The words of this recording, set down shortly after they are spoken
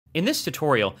In this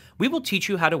tutorial, we will teach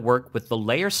you how to work with the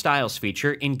Layer Styles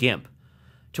feature in GIMP.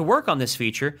 To work on this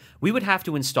feature, we would have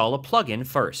to install a plugin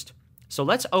first. So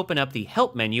let's open up the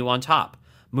Help menu on top,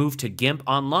 move to GIMP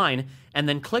Online, and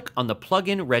then click on the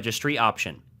Plugin Registry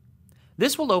option.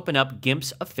 This will open up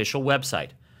GIMP's official website.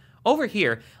 Over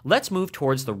here, let's move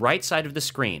towards the right side of the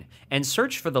screen and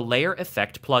search for the Layer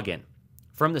Effect plugin.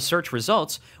 From the search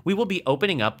results, we will be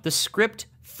opening up the Script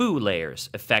Foo Layers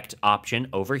Effect option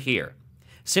over here.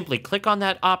 Simply click on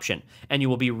that option and you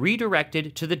will be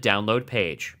redirected to the download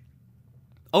page.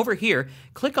 Over here,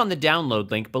 click on the download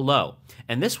link below,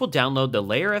 and this will download the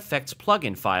Layer Effects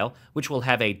plugin file, which will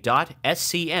have a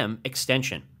 .scm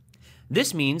extension.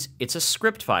 This means it's a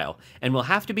script file and will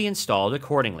have to be installed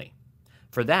accordingly.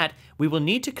 For that, we will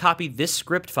need to copy this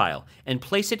script file and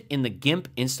place it in the GIMP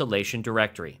installation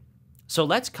directory. So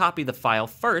let's copy the file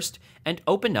first and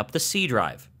open up the C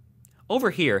drive. Over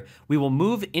here, we will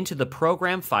move into the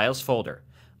Program Files folder.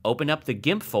 Open up the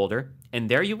GIMP folder, and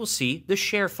there you will see the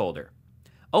Share folder.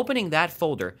 Opening that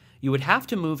folder, you would have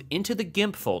to move into the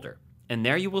GIMP folder, and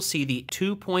there you will see the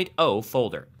 2.0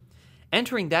 folder.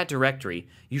 Entering that directory,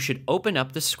 you should open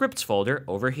up the Scripts folder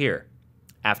over here.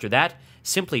 After that,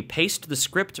 simply paste the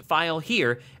script file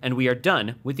here, and we are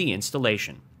done with the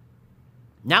installation.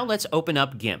 Now let's open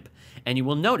up GIMP, and you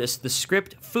will notice the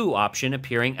Script Foo option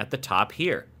appearing at the top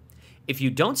here. If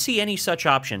you don't see any such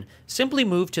option, simply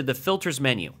move to the Filters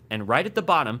menu, and right at the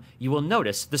bottom, you will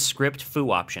notice the Script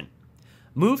Foo option.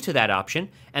 Move to that option,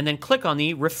 and then click on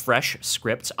the Refresh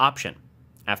Scripts option.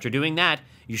 After doing that,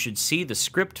 you should see the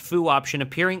Script Foo option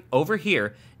appearing over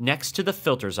here next to the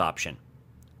Filters option.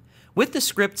 With the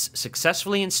scripts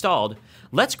successfully installed,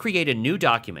 let's create a new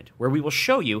document where we will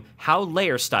show you how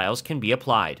layer styles can be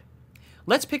applied.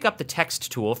 Let's pick up the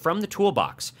Text tool from the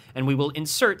toolbox, and we will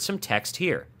insert some text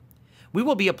here. We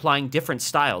will be applying different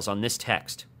styles on this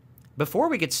text. Before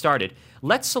we get started,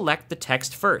 let's select the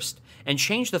text first and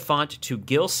change the font to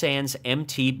Gill Sans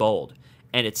MT Bold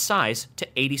and its size to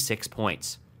 86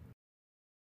 points.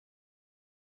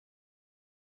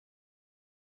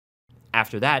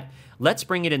 After that, let's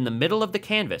bring it in the middle of the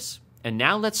canvas, and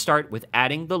now let's start with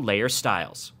adding the layer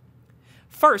styles.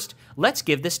 First, let's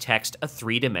give this text a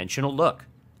three-dimensional look.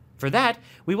 For that,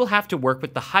 we will have to work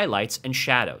with the highlights and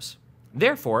shadows.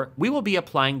 Therefore, we will be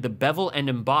applying the Bevel and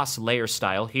Emboss layer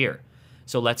style here.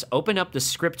 So let's open up the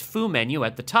Script Foo menu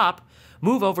at the top,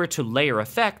 move over to Layer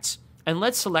Effects, and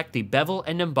let's select the Bevel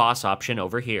and Emboss option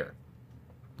over here.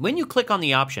 When you click on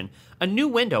the option, a new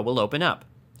window will open up.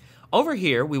 Over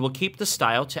here, we will keep the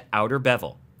style to Outer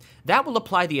Bevel. That will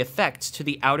apply the effects to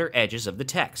the outer edges of the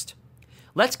text.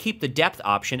 Let's keep the Depth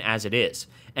option as it is,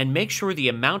 and make sure the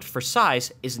amount for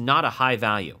size is not a high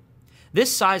value.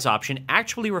 This size option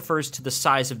actually refers to the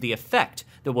size of the effect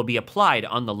that will be applied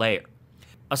on the layer.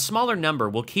 A smaller number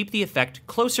will keep the effect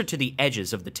closer to the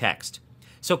edges of the text,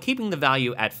 so keeping the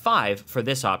value at 5 for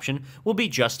this option will be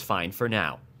just fine for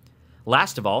now.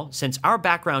 Last of all, since our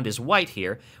background is white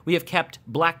here, we have kept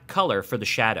black color for the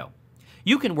shadow.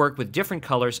 You can work with different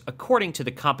colors according to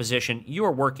the composition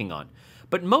you're working on,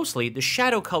 but mostly the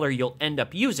shadow color you'll end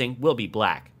up using will be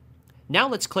black. Now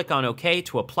let's click on OK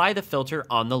to apply the filter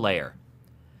on the layer.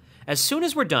 As soon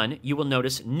as we're done, you will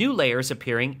notice new layers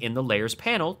appearing in the Layers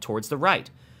panel towards the right.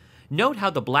 Note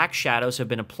how the black shadows have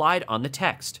been applied on the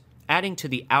text, adding to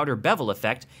the outer bevel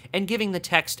effect and giving the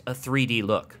text a 3D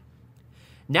look.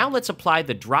 Now let's apply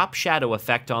the drop shadow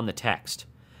effect on the text.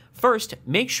 First,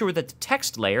 make sure that the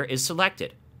text layer is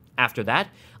selected. After that,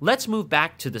 let's move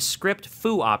back to the Script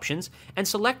Foo options and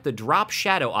select the drop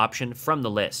shadow option from the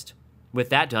list. With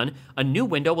that done, a new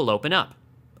window will open up.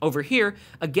 Over here,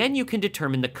 again you can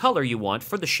determine the color you want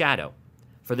for the shadow.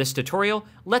 For this tutorial,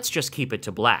 let's just keep it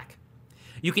to black.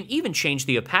 You can even change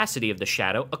the opacity of the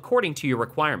shadow according to your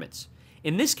requirements.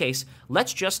 In this case,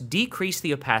 let's just decrease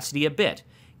the opacity a bit,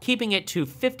 keeping it to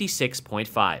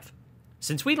 56.5.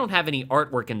 Since we don't have any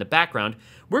artwork in the background,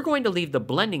 we're going to leave the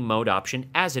blending mode option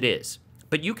as it is,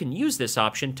 but you can use this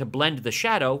option to blend the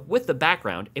shadow with the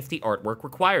background if the artwork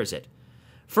requires it.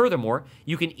 Furthermore,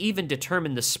 you can even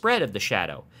determine the spread of the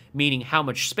shadow, meaning how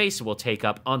much space it will take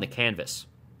up on the canvas.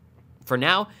 For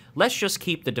now, let's just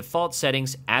keep the default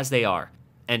settings as they are,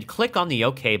 and click on the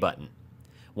OK button.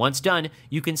 Once done,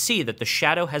 you can see that the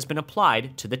shadow has been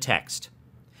applied to the text.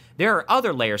 There are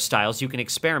other layer styles you can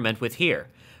experiment with here.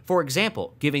 For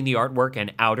example, giving the artwork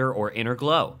an outer or inner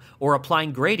glow, or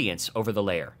applying gradients over the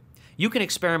layer. You can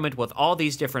experiment with all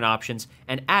these different options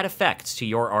and add effects to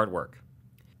your artwork.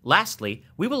 Lastly,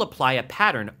 we will apply a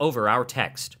pattern over our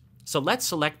text. So let's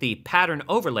select the Pattern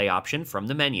Overlay option from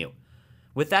the menu.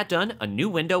 With that done, a new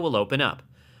window will open up.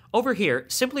 Over here,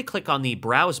 simply click on the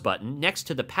Browse button next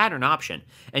to the Pattern option,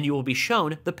 and you will be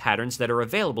shown the patterns that are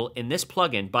available in this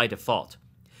plugin by default.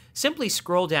 Simply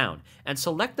scroll down and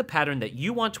select the pattern that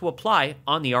you want to apply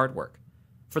on the artwork.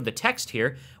 For the text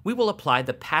here, we will apply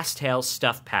the Pastel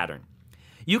Stuff pattern.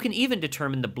 You can even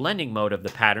determine the blending mode of the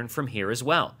pattern from here as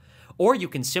well, or you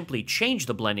can simply change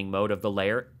the blending mode of the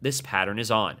layer this pattern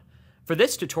is on. For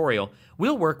this tutorial,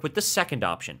 we'll work with the second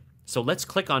option, so let's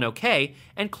click on OK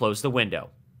and close the window.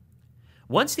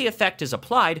 Once the effect is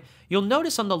applied, you'll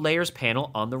notice on the Layers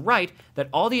panel on the right that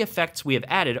all the effects we have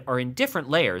added are in different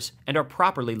layers and are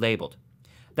properly labeled.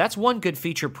 That's one good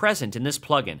feature present in this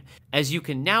plugin, as you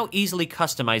can now easily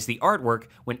customize the artwork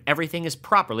when everything is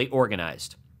properly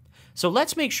organized. So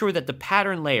let's make sure that the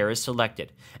pattern layer is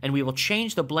selected, and we will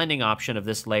change the blending option of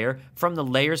this layer from the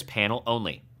Layers panel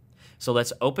only. So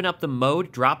let's open up the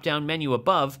Mode drop-down menu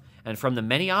above, and from the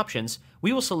many options,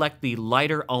 we will select the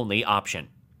Lighter Only option.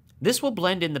 This will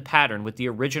blend in the pattern with the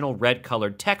original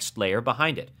red-colored text layer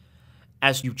behind it.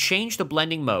 As you change the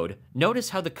blending mode, notice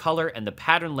how the color and the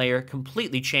pattern layer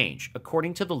completely change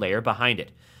according to the layer behind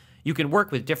it. You can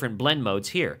work with different blend modes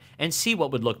here and see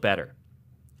what would look better.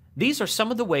 These are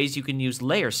some of the ways you can use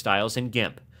layer styles in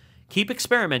GIMP. Keep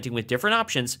experimenting with different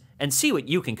options and see what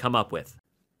you can come up with.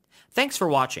 Thanks for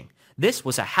watching. This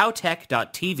was a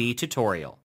HowTech.tv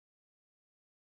tutorial.